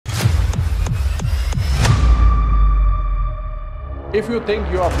If you think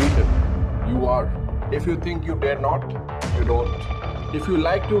you are beaten, you are. If you think you dare not, you don't. If you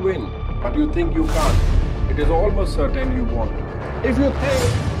like to win, but you think you can't, it is almost certain you won't. If you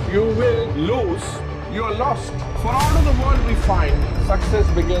think you will lose, you are lost. For out of the world we find, success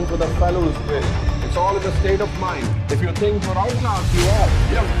begins with a fellow's will. It's all in the state of mind. If you think you're outclassed, you are.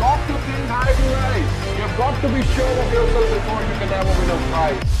 You have got to think high to rise. You have got to be sure of yourself before you can ever win a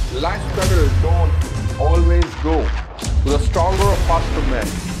prize. Life's struggles don't always go to the stronger or faster men.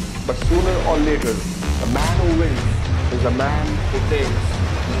 But sooner or later, the man who wins is the man who thinks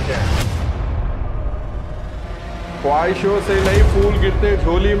he can. ख्वाहिशों से नहीं फूल गिरते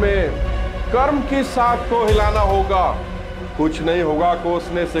झोली में, कर्म की साख को हिलाना होगा. कुछ नहीं होगा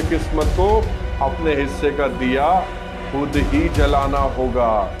कोसने से किस्मत को, अपने हिस्से का दिया खुद ही जलाना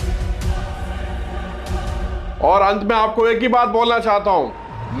होगा. और अंत में आपको एक ही बात बोलना चाहता हूं.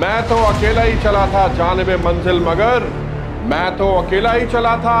 मैं तो अकेला ही चला था जानिबे मंजिल मगर, मैं तो अकेला ही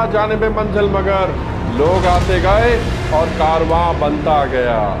चला था जानिबे मंजिल मगर, लोग आते गए और कारवां बनता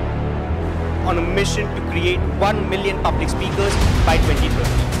गया. On a mission to create 1 million public speakers by 2030.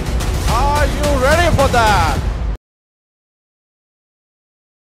 Are you ready for that?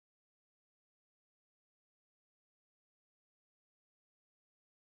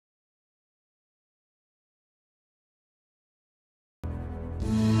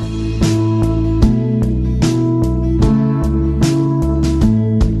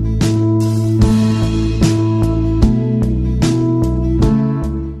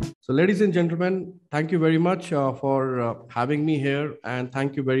 So ladies and gentlemen, thank you very much for having me here, and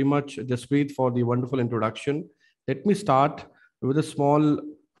thank you very much, Jaspreet, for the wonderful introduction. Let me start with a small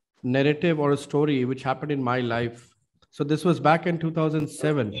narrative or a story which happened in my life. So this was back in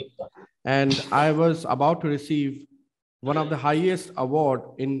 2007, and I was about to receive one of the highest award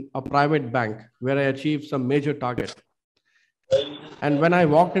in a private bank where I achieved some major target. And when I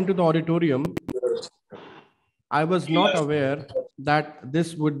walked into the auditorium, I was not aware that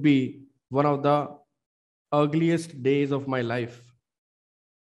this would be one of the ugliest days of my life.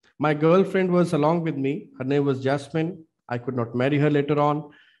 My girlfriend was along with me. Her name was Jasmine. I could not marry her later on,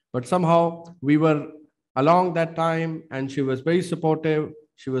 but somehow we were along that time, and she was very supportive.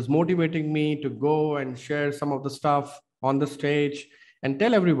 She was motivating me to go and share some of the stuff on the stage and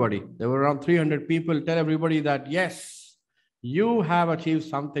tell everybody. There were around 300 people. Tell everybody that, yes, you have achieved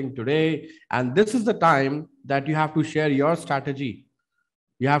something today, and this is the time that you have to share your strategy.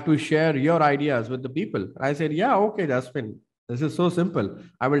 You have to share your ideas with the people. I said, yeah, okay, Jasmine, this is so simple.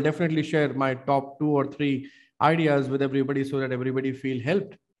 I will definitely share my top 2 or 3 ideas with everybody so that everybody feel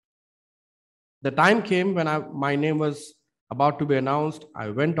helped. The time came when my name was about to be announced. I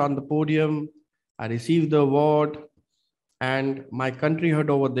went on the podium, I received the award, and my country head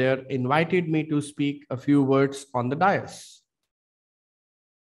over there invited me to speak a few words on the dais.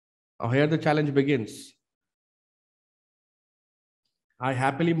 Now here the challenge begins. I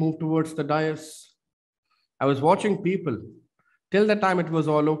happily moved towards the dais. I was watching people. Till that time, it was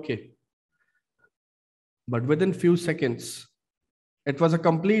all okay. But within few seconds, it was a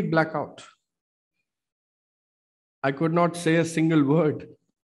complete blackout. I could not say a single word.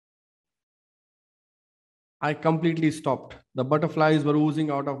 I completely stopped. The butterflies were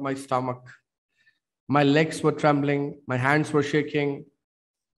oozing out of my stomach. My legs were trembling. My hands were shaking.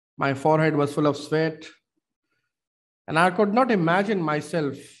 My forehead was full of sweat. And I could not imagine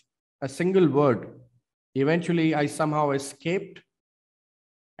myself a single word. Eventually, I somehow escaped.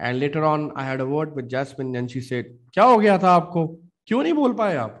 And later on, I had a word with Jasmine, and she said, "Kya ho gaya tha aapko? Kyun nahi bol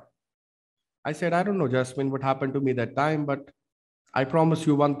paye aap?" I said, "I don't know, Jasmine, what happened to me that time, but I promise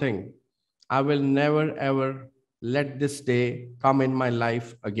you one thing. I will never, ever let this day come in my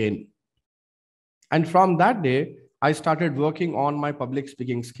life again." And from that day, I started working on my public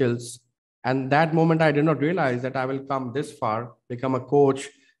speaking skills. And that moment, I did not realize that I will come this far, become a coach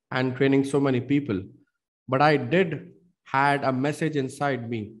and training so many people. But I did had a message inside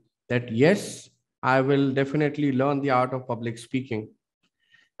me that yes, I will definitely learn the art of public speaking.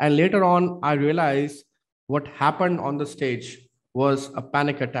 And later on, I realized what happened on the stage was a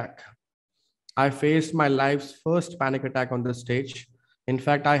panic attack. I faced my life's first panic attack on the stage. In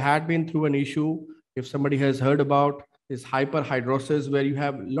fact, I had been through an issue, if somebody has heard about, is hyperhidrosis, where you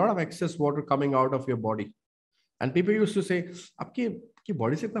have a lot of excess water coming out of your body. And people used to say, आपकी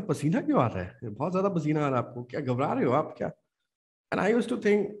body से इतना पसीना क्यों आ रहा है? बहुत ज़्यादा पसीना आ रहा है आपको, क्या घबरा रहे हो आप क्या? And I used to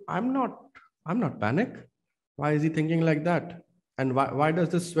think, I'm not panic. Why is he thinking like that? And why does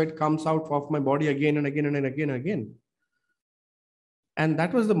this sweat comes out of my body again and again and again and again? And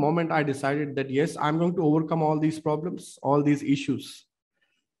that was the moment I decided that, yes, I'm going to overcome all these problems, all these issues.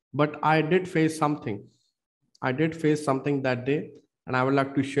 But I did face something. I did face something that day, and I would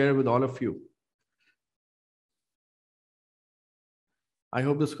like to share with all of you. I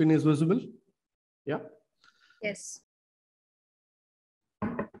hope the screen is visible. Yeah. Yes.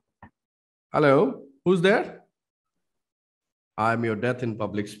 Hello, who's there? I'm your death in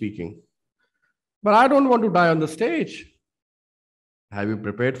public speaking. But I don't want to die on the stage. Have you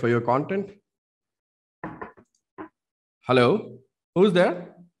prepared for your content? Hello, who's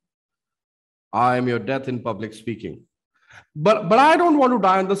there? I am your death in public speaking. But I don't want to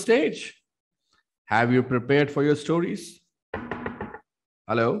die on the stage. Have you prepared for your stories?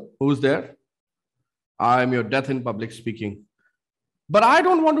 Hello, who's there? I am your death in public speaking. But I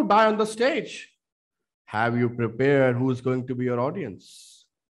don't want to die on the stage. Have you prepared who's going to be your audience?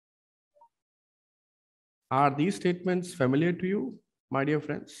 Are these statements familiar to you, my dear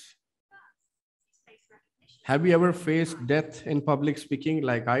friends? Have you ever faced death in public speaking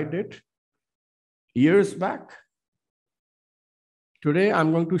like I did years back? Today,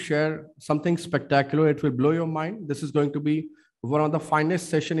 I'm going to share something spectacular. It will blow your mind. This is going to be one of the finest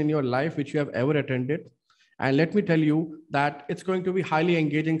sessions in your life which you have ever attended. And let me tell you that it's going to be highly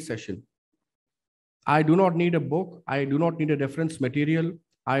engaging session. I do not need a book. I do not need a reference material.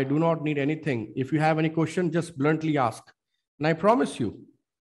 I do not need anything. If you have any question, just bluntly ask. And I promise you,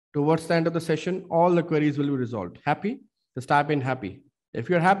 towards the end of the session, all the queries will be resolved. Happy? Just type in happy. If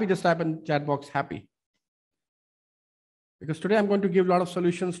you're happy, just type in chat box happy. Because today I'm going to give a lot of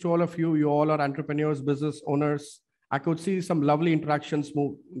solutions to all of you. You all are entrepreneurs, business owners. I could see some lovely interactions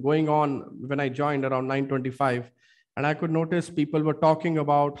going on when I joined around 9:25. And I could notice people were talking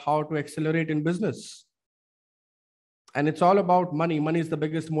about how to accelerate in business. And it's all about money. Money is the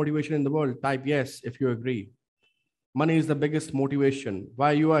biggest motivation in the world. Type yes if you agree. Money is the biggest motivation.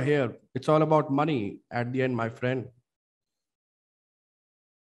 Why you are here? It's all about money at the end, my friend.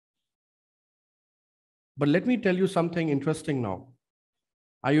 But let me tell you something interesting now.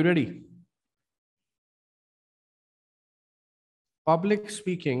 Are you ready? Public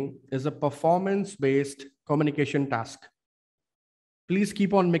speaking is a performance-based communication task. Please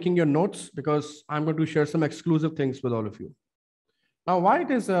keep on making your notes because I'm going to share some exclusive things with all of you. Now, why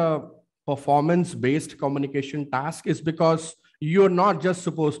it is a performance-based communication task is because you're not just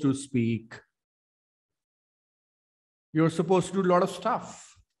supposed to speak. You're supposed to do a lot of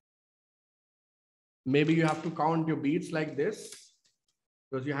stuff. Maybe you have to count your beats like this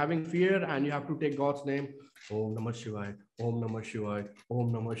because you're having fear and you have to take God's name. Om Namah Shivaya, Om Namah Shivaya,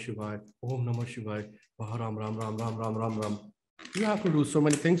 Om Namah Shivaya, Om Namah Shivaya, Ram Ram Ram Ram Ram Ram Ram. You have to do so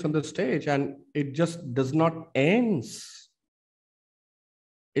many things on the stage and it just does not end.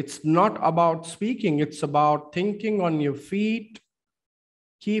 It's not about speaking. It's about thinking on your feet,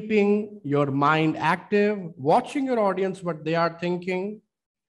 keeping your mind active, watching your audience, what they are thinking,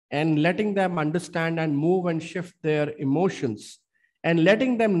 and letting them understand and move and shift their emotions and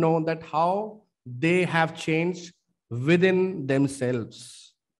letting them know that how they have changed within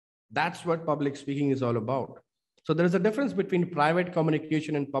themselves. That's what public speaking is all about. So there is a difference between private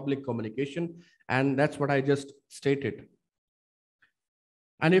communication and public communication, and that's what I just stated.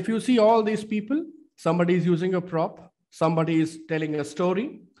 And if you see all these people, somebody is using a prop, somebody is telling a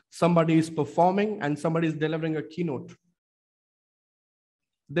story, somebody is performing, and somebody is delivering a keynote.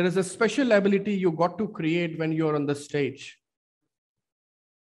 There is a special ability you got to create when you're on the stage.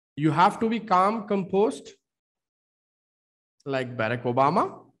 You have to be calm, composed, like Barack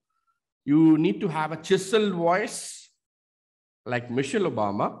Obama. You need to have a chiseled voice, like Michelle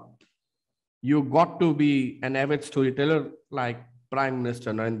Obama. You got to be an avid storyteller, like Prime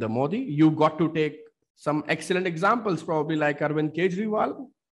Minister Narendra Modi. You got to take some excellent examples, probably like Arvind Kejriwal.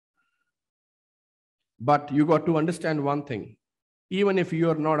 But you got to understand one thing. Even if you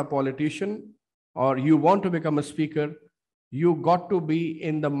are not a politician or you want to become a speaker, you got to be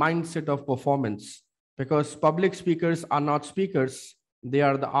in the mindset of performance because public speakers are not speakers. They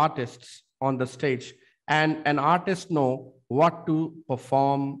are the artists on the stage, and an artist know what to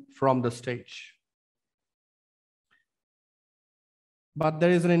perform from the stage. But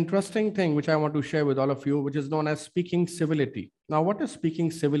there is an interesting thing which I want to share with all of you, which is known as speaking civility. Now, what is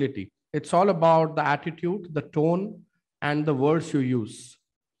speaking civility? It's all about the attitude, the tone, and the words you use.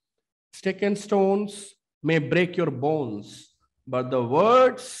 Stick and stones may break your bones, but the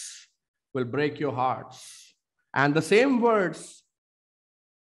words will break your hearts. And the same words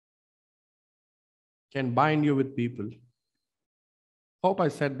can bind you with people. Hope I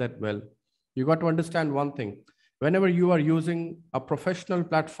said that well. You got to understand one thing. Whenever you are using a professional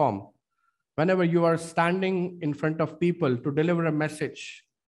platform, whenever you are standing in front of people to deliver a message,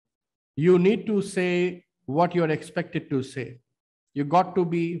 you need to say what you're expected to say. You got to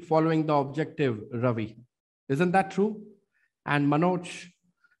be following the objective, Ravi. Isn't that true? And Manoj,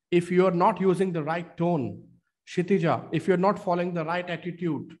 if you're not using the right tone, Kshitija, if you're not following the right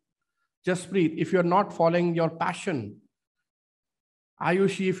attitude, just breathe. If you're not following your passion,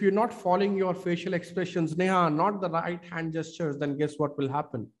 Ayushi, if you're not following your facial expressions, Neha, not the right hand gestures, then guess what will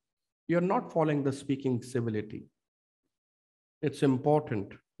happen? You're not following the speaking civility. It's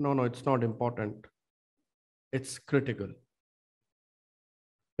important. No, it's not important. It's critical.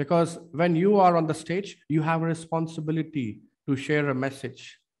 Because when you are on the stage, you have a responsibility to share a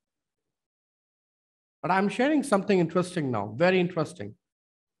message. But I'm sharing something interesting now, very interesting.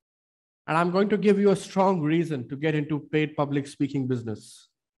 And I'm going to give you a strong reason to get into paid public speaking business.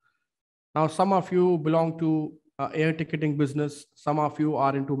 Now, some of you belong to air ticketing business. Some of you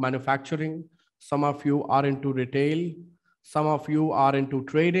are into manufacturing. Some of you are into retail. Some of you are into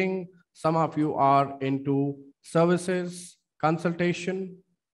trading. Some of you are into services, consultation.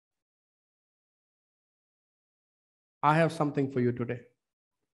 I have something for you today.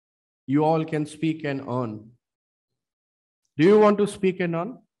 You all can speak and earn. Do you want to speak and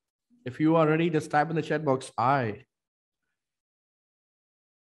earn? If you are ready, just type in the chat box, I.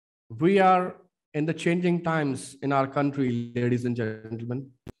 We are in the changing times in our country, ladies and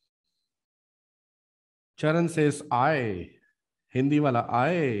gentlemen. Charan says, I. Hindi wala,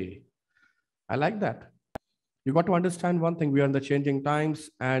 I like that. You got to understand one thing. We are in the changing times,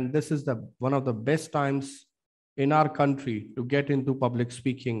 and this is one of the best times in our country to get into public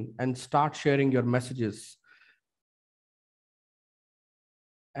speaking and start sharing your messages.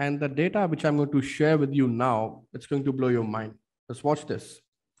 And the data which I'm going to share with you now, it's going to blow your mind. Let's watch this.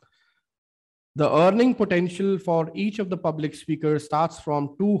 The earning potential for each of the public speakers starts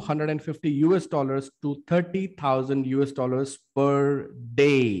from $250 to $30,000 per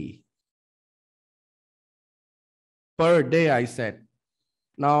day. Per day, I said.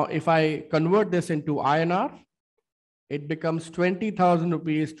 Now, if I convert this into INR, it becomes 20,000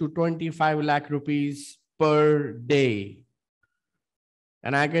 rupees to 25 lakh rupees per day.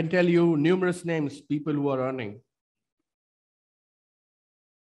 And I can tell you numerous names, people who are earning.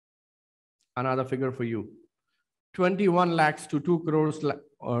 Another figure for you. 21 lakhs to 2 crores,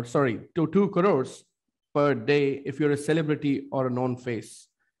 to 2 crores per day if you're a celebrity or a known face.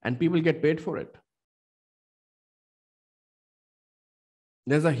 And people get paid for it.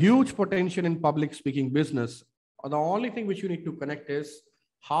 There's a huge potential in public speaking business. The only thing which you need to connect is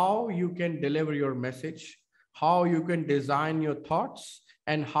how you can deliver your message, how you can design your thoughts,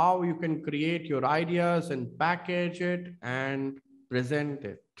 and how you can create your ideas and package it and present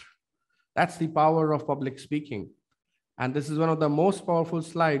it. That's the power of public speaking. And this is one of the most powerful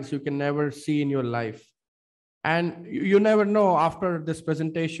slides you can never see in your life. And you never know, after this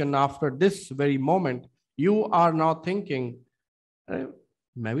presentation, after this very moment, you are now thinking,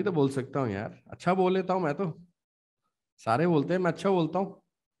 मैं भी तो बोल सकता हूँ यार, अच्छा बोल लेता हूँ मैं तो, सारे बोलते हैं मैं अच्छा बोलता हूँ,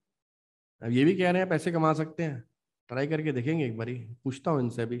 अब ये भी कह रहे हैं पैसे कमा सकते हैं, ट्राई करके देखेंगे एक बारी, पूछता हूँ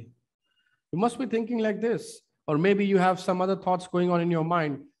इनसे भी. You must be thinking like this, or maybe you have some other thoughts going on in your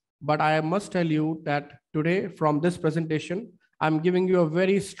mind, but I must tell you that today from this presentation, I'm giving you a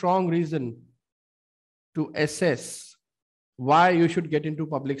very strong reason to assess why you should get into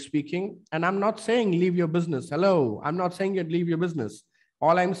public speaking. And I'm not saying leave your business. Hello, I'm not saying you leave your business.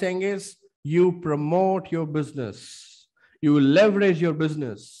 All I'm saying is you promote your business, you leverage your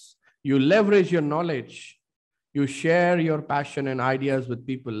business, you leverage your knowledge, you share your passion and ideas with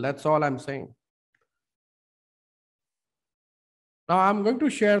people. That's all I'm saying. Now I'm going to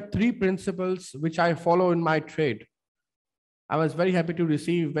share 3 principles which I follow in my trade. I was very happy to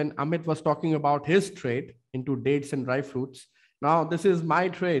receive when Amit was talking about his trade into dates and dry fruits. Now this is my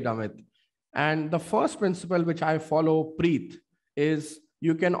trade, Amit. And the first principle which I follow, Preet, is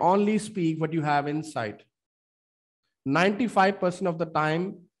you can only speak what you have inside. 95% of the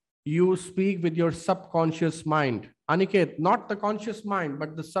time, you speak with your subconscious mind. Aniket, not the conscious mind,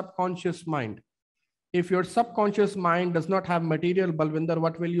 but the subconscious mind. If your subconscious mind does not have material, Balvinder,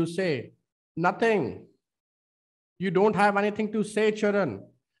 what will you say? Nothing. You don't have anything to say, Charan.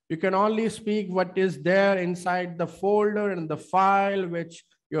 You can only speak what is there inside the folder and the file which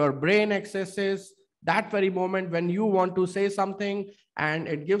your brain accesses that very moment when you want to say something, and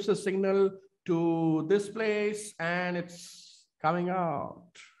it gives a signal to this place and it's coming out.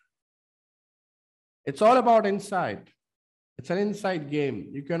 It's all about inside. It's an inside game.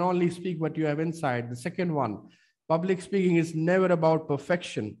 You can only speak what you have inside. The second one, public speaking is never about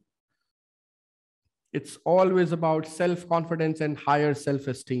perfection. It's always about self-confidence and higher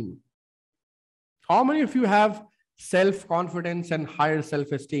self-esteem. How many of you have self-confidence and higher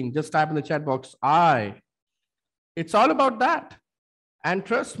self-esteem? Just type in the chat box, I. It's all about that. And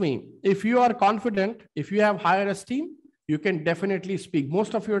trust me, if you are confident, if you have higher esteem, you can definitely speak.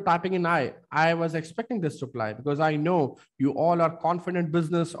 Most of you are typing in I. I was expecting this reply because I know you all are confident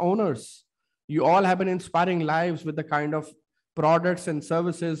business owners. You all have been inspiring lives with the kind of products and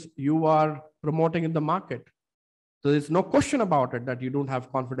services you are promoting in the market. So there's no question about it that you don't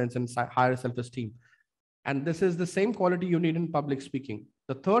have confidence and higher self-esteem. And this is the same quality you need in public speaking.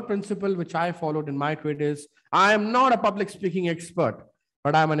 The third principle which I followed in my trade is I am not a public speaking expert,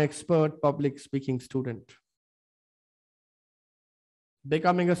 but I'm an expert public speaking student.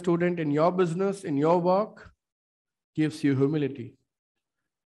 Becoming a student in your business, in your work, gives you humility.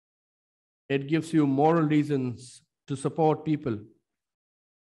 It gives you moral reasons to support people.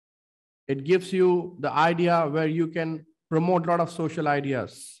 It gives you the idea where you can promote a lot of social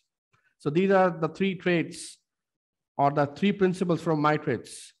ideas. So these are the three traits or the three principles from my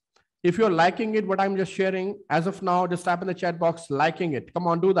traits. If you're liking it, what I'm just sharing, as of now, just type in the chat box, liking it. Come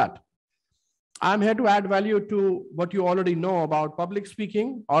on, do that. I'm here to add value to what you already know about public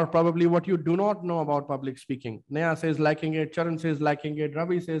speaking, or probably what you do not know about public speaking. Neha says liking it, Charan says liking it,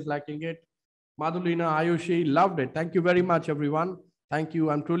 Ravi says liking it, Madhulina, Ayushi, loved it. Thank you very much, everyone. Thank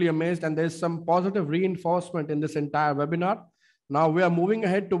you. I'm truly amazed. And there's some positive reinforcement in this entire webinar. Now we are moving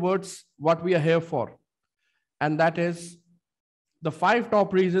ahead towards what we are here for. And that is the 5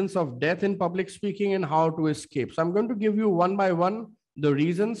 top reasons of death in public speaking and how to escape. So I'm going to give you one by one the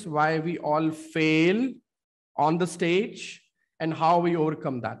reasons why we all fail on the stage and how we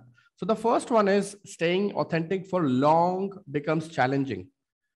overcome that. So the first one is staying authentic for long becomes challenging.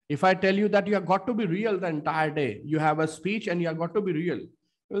 If I tell you that you have got to be real the entire day, you have a speech and you have got to be real, you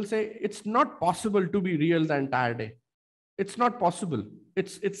will say it's not possible to be real the entire day. It's not possible.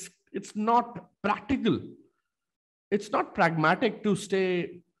 It's not practical. It's not pragmatic to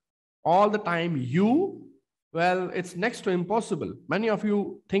stay all the time you. Well, it's next to impossible. Many of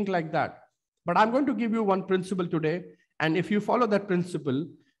you think like that. But I'm going to give you one principle today. And if you follow that principle,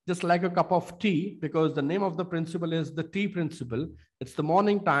 just like a cup of tea, because the name of the principle is the tea principle, it's the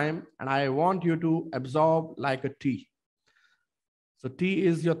morning time, and I want you to absorb like a tea. So tea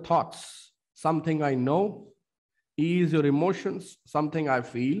is your thoughts, something I know. E is your emotions, something I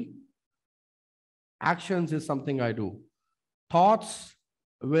feel. Actions is something I do. Thoughts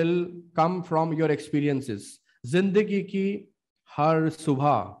will come from your experiences. जिंदगी की हर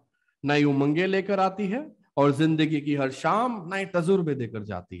सुबह नई उमंगें लेकर आती है और जिंदगी की हर शाम नए तजुर्बे देकर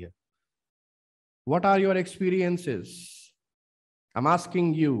जाती है. What are your experiences? I'm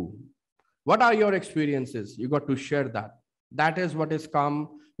asking you, what are your experiences? You got to share that. That is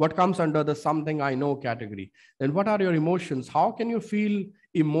what comes under the something I know category. Then what are your emotions? How can you feel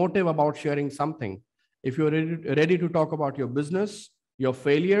emotive about sharing something? If you're ready to talk about your business, your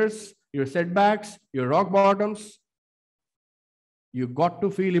failures, your setbacks, your rock bottoms, you got to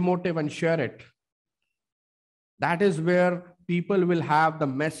feel emotive and share it. That is where people will have the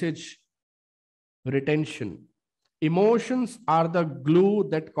message retention. Emotions are the glue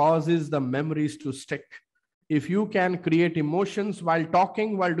that causes the memories to stick. If you can create emotions while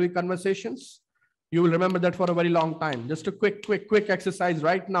talking, while doing conversations, you will remember that for a very long time. Just a quick exercise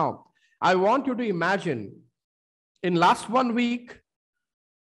right now. I want you to imagine in last 1 week,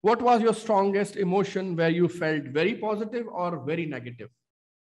 what was your strongest emotion where you felt very positive or very negative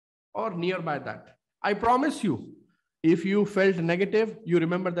or nearby that? I promise you, if you felt negative, you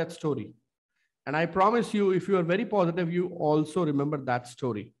remember that story. And I promise you, if you are very positive, you also remember that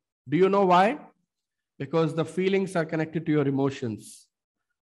story. Do you know why? Because the feelings are connected to your emotions.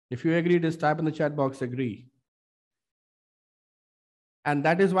 If you agree, just type in the chat box, agree. And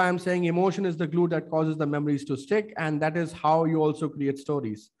that is why I'm saying emotion is the glue that causes the memories to stick. And that is how you also create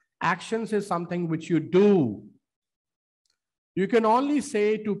stories. Actions is something which you do. You can only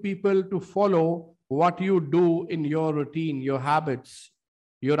say to people to follow what you do in your routine, your habits,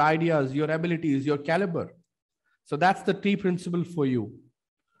 your ideas, your abilities, your caliber. So that's the T principle for you.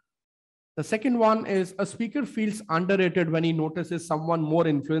 The second one is a speaker feels underrated when he notices someone more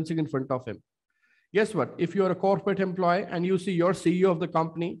influencing in front of him. Guess what? If you're a corporate employee and you see your CEO of the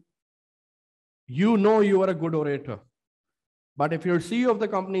company, you know you are a good orator. But if your CEO of the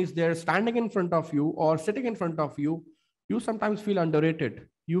company is there standing in front of you or sitting in front of you, you sometimes feel underrated.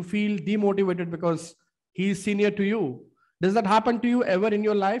 You feel demotivated because he is senior to you. Does that happen to you ever in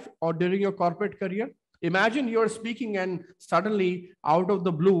your life or during your corporate career? Imagine you're speaking and suddenly out of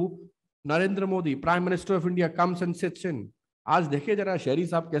the blue, Narendra Modi, Prime Minister of India, comes and sits in. आज देखिए जरा शेरी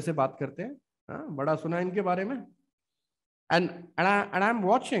साहब कैसे बात करते हैं. बड़ा सुना इनके बारे में. And I'm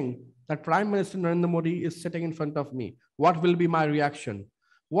watching that Prime Minister Narendra Modi is sitting in front of me. What will be my reaction?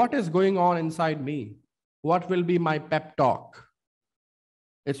 What is going on inside me? What will be my pep talk?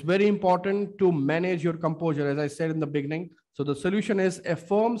 It's very important to manage your composure, as I said in the beginning. So the solution is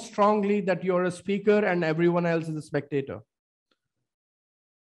affirm strongly that you're a speaker and everyone else is a spectator.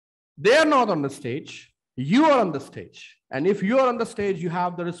 They are not on the stage. You are on the stage. And if you are on the stage, you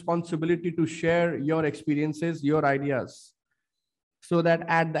have the responsibility to share your experiences, your ideas, so that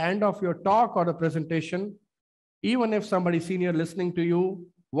at the end of your talk or the presentation, even if somebody senior listening to you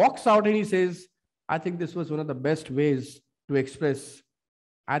walks out and he says, I think this was one of the best ways to express.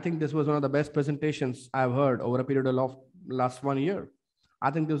 I think this was one of the best presentations I've heard over a period of last 1 year.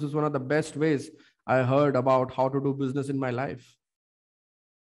 I think this is one of the best ways I heard about how to do business in my life.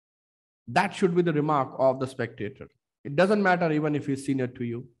 That should be the remark of the spectator. It doesn't matter even if he's senior to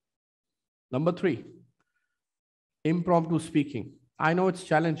you. Number 3, impromptu speaking. I know it's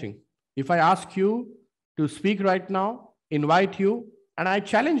challenging. If I ask you to speak right now, invite you, and I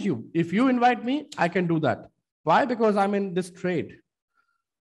challenge you, if you invite me, I can do that. Why? Because I'm in this trade.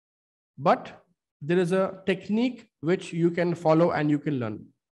 But there is a technique which you can follow and you can learn.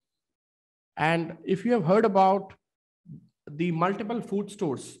 And if you have heard about the multiple food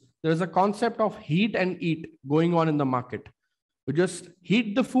stores, there is a concept of heat and eat going on in the market. You just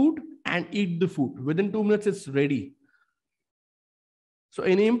heat the food and eat the food. Within 2 minutes, it's ready. So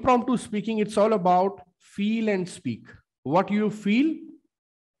in impromptu speaking, it's all about feel and speak. What you feel,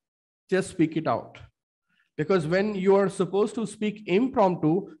 just speak it out. Because when you are supposed to speak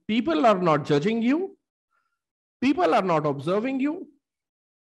impromptu, people are not judging you. People are not observing you.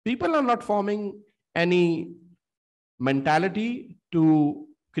 People are not forming any mentality to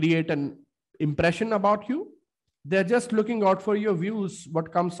create an impression about you. They're just looking out for your views,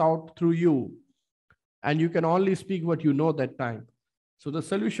 what comes out through you. And you can only speak what you know that time. So the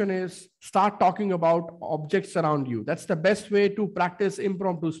solution is start talking about objects around you. That's the best way to practice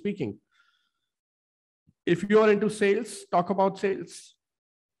impromptu speaking. If you are into sales, talk about sales.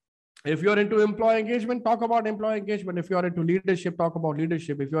 If you're into employee engagement, talk about employee engagement. If you're into leadership, talk about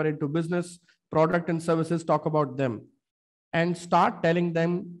leadership. If you're into business, product and services, talk about them. And start telling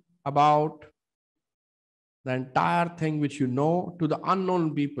them about the entire thing which you know to the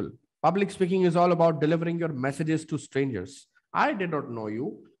unknown people. Public speaking is all about delivering your messages to strangers. I did not know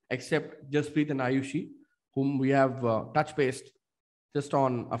you, except Jaspreet and Ayushi, whom we have touch based just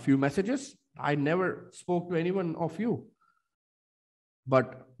on a few messages. I never spoke to anyone of you.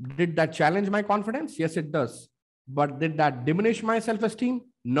 But did that challenge my confidence? Yes, it does. But did that diminish my self-esteem?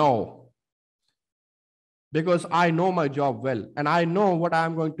 No. Because I know my job well and I know what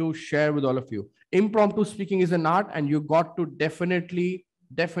I'm going to share with all of you. Impromptu speaking is an art and you got to definitely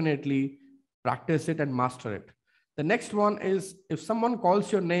practice it and master it. The next one is if someone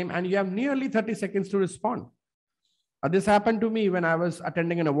calls your name and you have nearly 30 seconds to respond. This happened to me when I was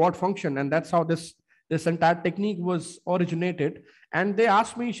attending an award function, and that's how this entire technique was originated. And they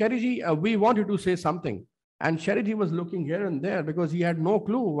asked me, Sheriji, we want you to say something. And Sheriji was looking here and there because he had no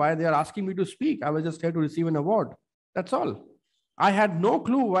clue why they are asking me to speak. I was just here to receive an award. That's all. I had no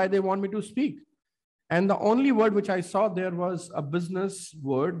clue why they want me to speak. And the only word which I saw there was a business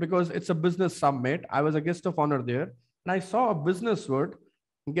word because it's a business summit. I was a guest of honor there. And I saw a business word.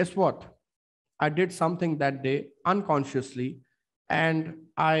 And guess what? I did something that day unconsciously. And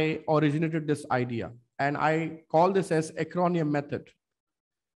I originated this idea. And I call this as acronym method.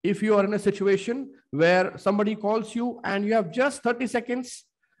 If you are in a situation where somebody calls you and you have just 30 seconds,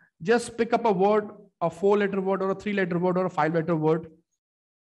 just pick up a word, a 4-letter word or a 3-letter word or a 5-letter word.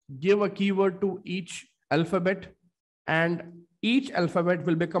 Give a keyword to each alphabet and each alphabet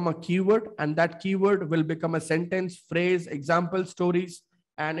will become a keyword and that keyword will become a sentence, phrase, example, stories,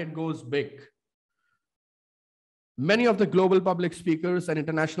 and it goes big. Many of the global public speakers and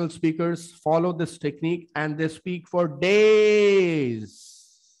international speakers follow this technique and they speak for days.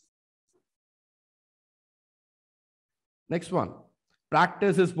 Next one.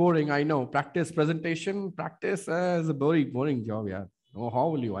 Practice is boring. I know. Practice presentation. Practice is a boring job. Yeah. Oh, how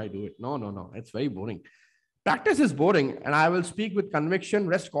will I do it? No. It's very boring. Practice is boring and I will speak with conviction.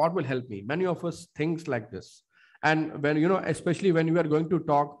 Rest God will help me. Many of us think like this. And when, especially when you are going to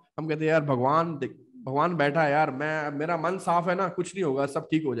talk, हम कहते हैं यार भगवान बैठा है यार मेरा मन साफ है ना कुछ नहीं होगा सब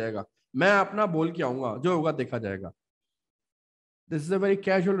ठीक हो जाएगा मैं अपना बोल के आऊंगा जो होगा देखा जाएगा. This is a very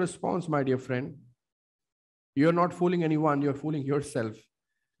casual response, my dear friend. You're not fooling anyone. You're fooling yourself.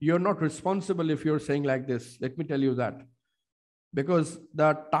 You're not responsible if you're saying like this. Let me tell you that. Because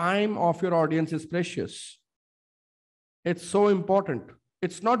the time of your audience is precious. It's so important.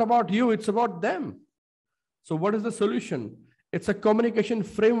 It's not about you. It's about them. So what is the solution? It's a communication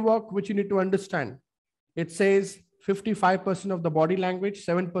framework which you need to understand. It says 55% of the body language,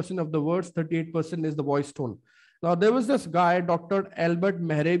 7% of the words, 38% is the voice tone. Now, there was this guy, Dr. Albert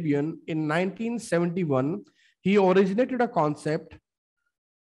Mehrabian, in 1971. He originated a concept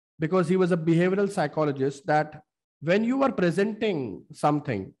because he was a behavioral psychologist that when you are presenting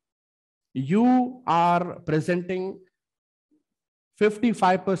something, you are presenting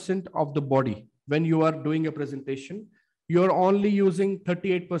 55% of the body. When you are doing a presentation, you're only using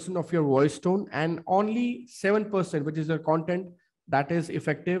 38% of your voice tone, and only 7%, which is your content that is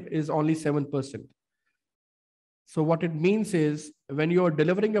effective, is only 7%. So what it means is when you are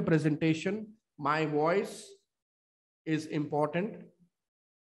delivering a presentation, my voice is important.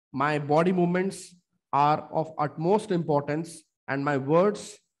 My body movements are of utmost importance, and my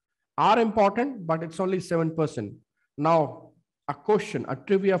words are important, but it's only 7%. Now, a question, a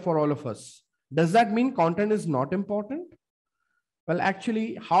trivia for all of us. Does that mean content is not important? Well,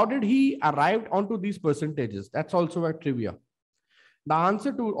 actually, how did he arrive onto these percentages? That's also a trivia. The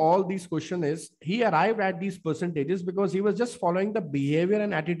answer to all these questions is he arrived at these percentages because he was just following the behavior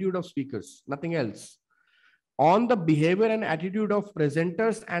and attitude of speakers, nothing else. On the behavior and attitude of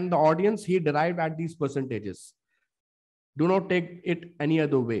presenters and the audience, he derived at these percentages. Do not take it any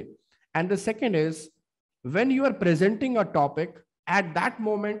other way. And the second is, when you are presenting a topic, at that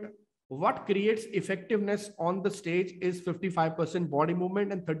moment, what creates effectiveness on the stage is 55% body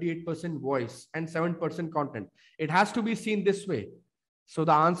movement and 38% voice and 7% content. It has to be seen this way. So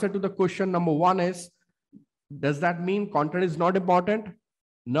the answer to the question number one is, does that mean content is not important?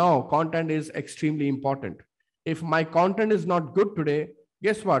 No, content is extremely important. If my content is not good today,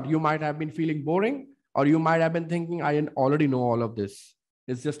 guess what? You might have been feeling boring, or you might have been thinking, I already know all of this.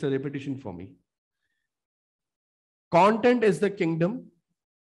 It's just a repetition for me. Content is the kingdom.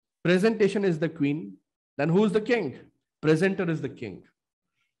 Presentation is the queen. Then who's the king? Presenter is the king.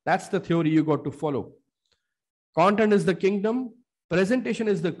 That's the theory you got to follow. Content is the kingdom. Presentation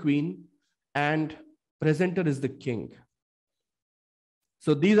is the queen. And presenter is the king.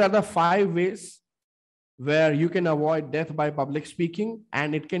 So these are the 5 ways where you can avoid death by public speaking,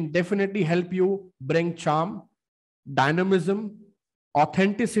 and it can definitely help you bring charm, dynamism,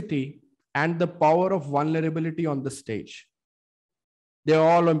 authenticity, and the power of vulnerability on the stage. They're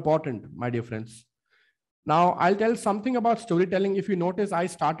all important, my dear friends. Now, I'll tell something about storytelling. If you notice, I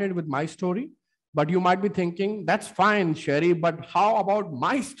started with my story, but you might be thinking, that's fine, Sherry, but how about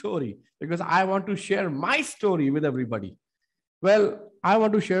my story? Because I want to share my story with everybody. Well, I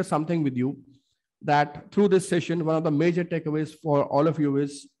want to share something with you that through this session, one of the major takeaways for all of you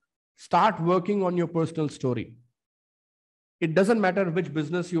is start working on your personal story. It doesn't matter which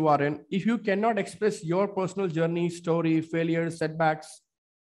business you are in. If you cannot express your personal journey, story, failures, setbacks,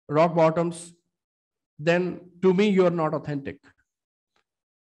 rock bottoms, then to me, you're not authentic.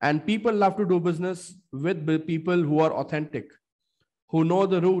 And people love to do business with people who are authentic, who know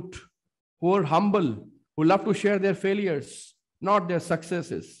the route, who are humble, who love to share their failures, not their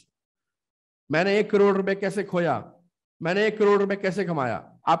successes. मैंने 1 करोड़ रुपए कैसे खोया, मैंने 1 करोड़ रुपए कैसे कमाया?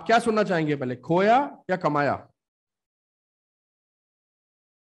 आप क्या सुनना चाहेंगे पहले, खोया या कमाया?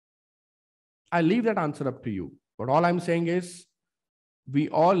 I leave that answer up to you. But all I'm saying is, we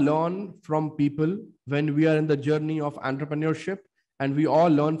all learn from people when we are in the journey of entrepreneurship, and we all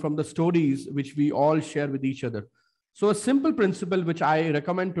learn from the stories which we all share with each other. So a simple principle which I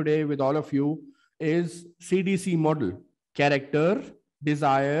recommend today with all of you is CDC model: character,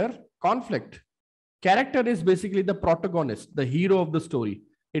 desire, conflict. Character is basically the protagonist, the hero of the story.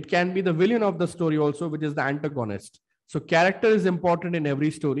 It can be the villain of the story also, which is the antagonist. So character is important in every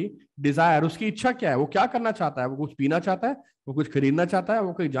story. Desire, उसकी इच्छा क्या है, वो क्या करना चाहता है, वो कुछ पीना चाहता है, वो कुछ खरीदना चाहता है,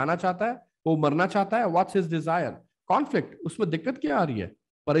 वो कहीं जाना चाहता है, वो मरना चाहता है. What's his desire? Conflict, उसमें दिक्कत क्या आ रही है,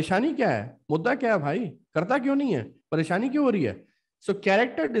 परेशानी क्या है, मुद्दा क्या है भाई, करता क्यों नहीं है, परेशानी क्यों हो रही है? So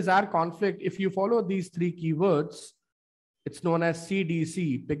character, desire, conflict, if you follow these 3 keywords, it's known as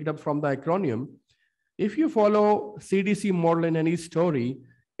CDC, picked up from the acronym. If you follow CDC model in any story,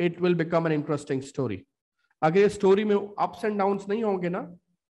 it will become an interesting story. अगर story में ups and downs नहीं होंगे ना,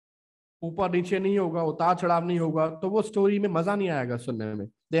 ऊपर नीचे नहीं होगा, उतार चढ़ाव नहीं होगा, तो वो स्टोरी में मजा नहीं आएगा सुनने में.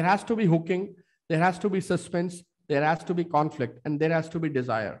 There has to be hooking, there has to be suspense, there has to be conflict, and there has to be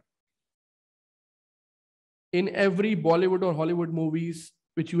desire. In every Bollywood or Hollywood movies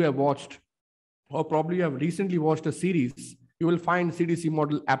which you have watched, or probably you have recently watched a series, you will find CDC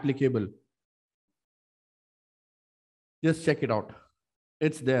model applicable. Just check it out.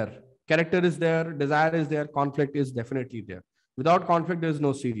 It's there. Character is there, desire is there, conflict is definitely there. Without conflict, there is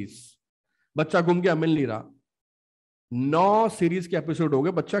no series. बच्चा घूम गया, मिल नहीं रहा. 9 series के episode हो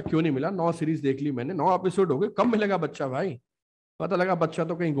गए, बच्चा क्यों नहीं मिला? 9 सीरीज देख ली मैंने, 9 एपिसोड हो गए, कब मिलेगा बच्चा भाई? पता लगा बच्चा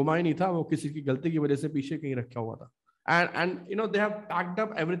तो कहीं घुमा ही नहीं था, वो किसी की गलती की वजह से पीछे कहीं रखा हुआ था. And you know, they have packed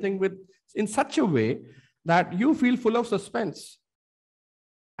up everything with in such a way that you feel full of suspense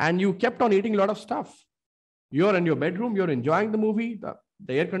and you kept on eating a lot of stuff. You're in your bedroom, you're enjoying the movie,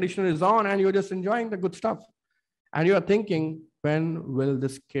 the air conditioner is on, and you're just enjoying the good stuff. And you're thinking, when will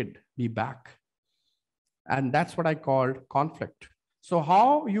this kid be back? And that's what I called conflict. So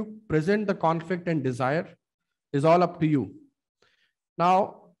how you present the conflict and desire is all up to you.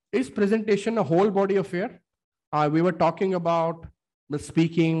 Now, is presentation a whole body affair? We were talking about the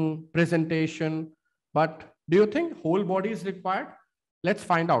speaking, presentation, but do you think whole body is required? Let's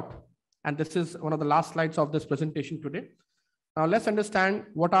find out. And this is one of the last slides of this presentation today. Now let's understand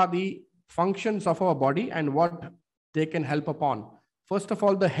what are the functions of our body and what they can help upon. First of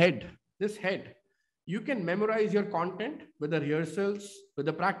all, the head, this head. You can memorize your content with the rehearsals, with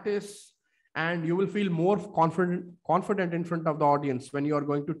the practice, and you will feel more confident in front of the audience when you are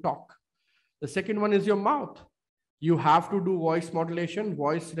going to talk. The second one is your mouth. You have to do voice modulation,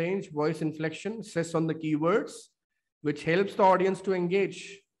 voice range, voice inflection, stress on the keywords, which helps the audience to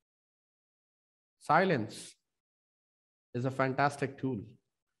engage. Silence is a fantastic tool.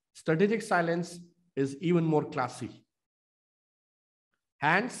 Strategic silence is even more classy.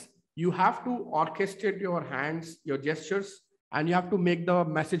 Hands, you have to orchestrate your hands, your gestures, and you have to make the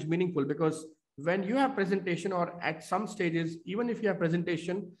message meaningful, because when you have presentation or at some stages, even if you have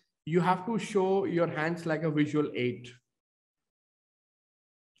presentation, you have to show your hands like a visual aid.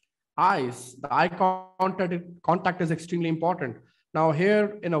 Eyes, the eye contact is extremely important. Now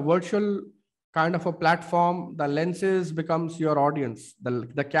here in a virtual kind of a platform, the lenses becomes your audience,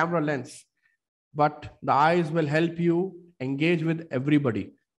 the camera lens, but the eyes will help you engage with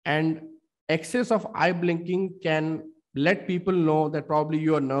everybody. And excess of eye blinking can let people know that probably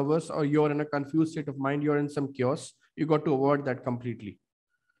you are nervous or you're in a confused state of mind, you're in some chaos. You got to avoid that completely.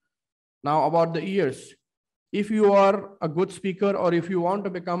 Now about the ears. If you are a good speaker or if you want to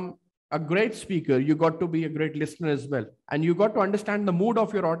become a great speaker, you got to be a great listener as well. And you got to understand the mood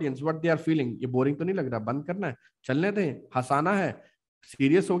of your audience, what they are feeling. Ye boring to nahi lag raha, band karna hai, chalne de, hasana hai,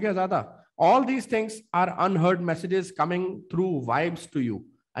 serious ho gaya zyada. All these things are unheard messages coming through vibes to you.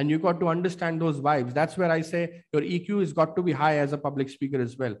 And you got to understand those vibes. That's where I say your EQ has got to be high as a public speaker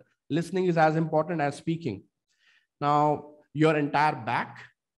as well. Listening is as important as speaking. Now, your entire back,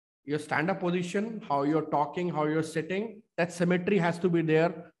 your stand-up position, how you're talking, how you're sitting, that symmetry has to be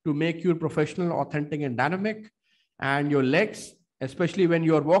there to make you professional, authentic, and dynamic. And your legs, especially when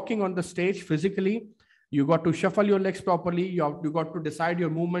you're walking on the stage physically, you got to shuffle your legs properly. You got to decide your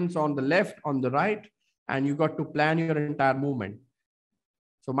movements on the left, on the right, and you got to plan your entire movement.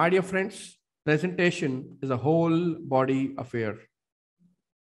 So my dear friends, presentation is a whole body affair.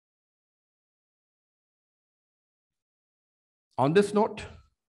 On this note,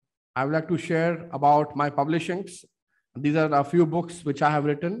 I would like to share about my publishings. These are a few books which I have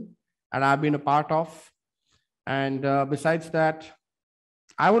written and I've been a part of. And besides that,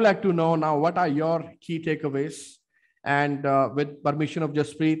 I would like to know now what are your key takeaways. And with permission of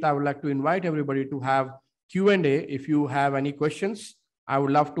Jaspreet, I would like to invite everybody to have Q&A. If you have any questions, I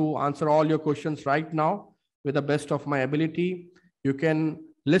would love to answer all your questions right now with the best of my ability. You can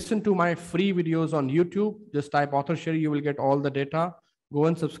listen to my free videos on YouTube. Just type Author Sherry, you will get all the data. Go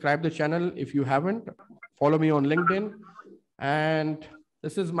and subscribe the channel if you haven't. Follow me on LinkedIn. And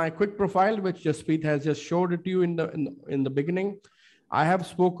this is my quick profile, which Jaspreet has just showed it to you in the beginning. I have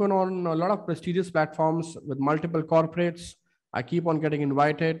spoken on a lot of prestigious platforms with multiple corporates. I keep on getting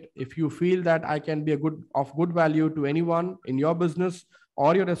invited. If you feel that I can be of good value to anyone in your business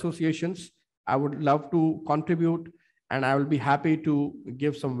or your associations, I would love to contribute and I will be happy to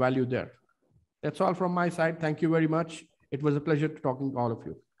give some value there. That's all from my side. Thank you very much. It was a pleasure talking to all of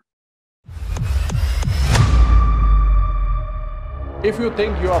you. If you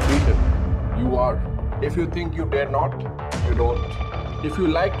think you are beaten, you are. If you think you dare not, you don't. If you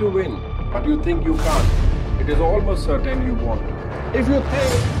like to win, but you think you can't, it is almost certain you won't. If you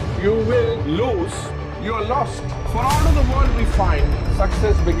think you will lose, you are lost. For out of the world we find,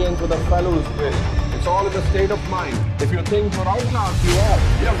 success begins with a fellow's will. It's all in the state of mind. If you think you're outclassed, you are.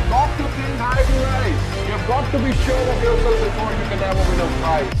 You have got to think high to rise. You have got to be sure of yourself before you can ever win a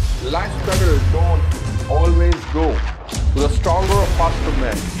prize. Life's struggles don't always go to the stronger or faster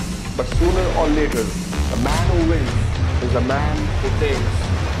men. But sooner or later, the man who wins is the man who takes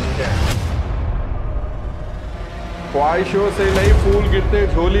the chance. ख्वाहिशों से नहीं फूल गिरते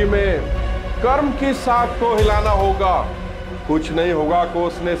झोली में, कर्म की साख को हिलाना होगा. कुछ नहीं होगा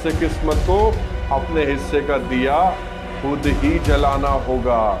कोसने से किस्मत को, अपने हिस्से का दिया खुद ही जलाना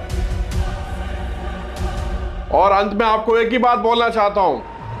होगा. और अंत में आपको एक ही बात बोलना चाहता हूं.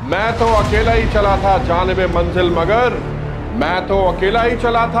 मैं तो अकेला ही चला था जानिबे मंजिल मगर, मैं तो अकेला ही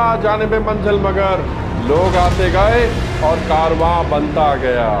चला था जानिबे मंजिल मगर, लोग आते गए और कारवां बनता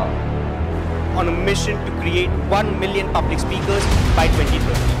गया। On a mission to create 1 million public speakers by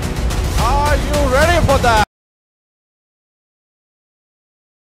 2030. Are you ready for that?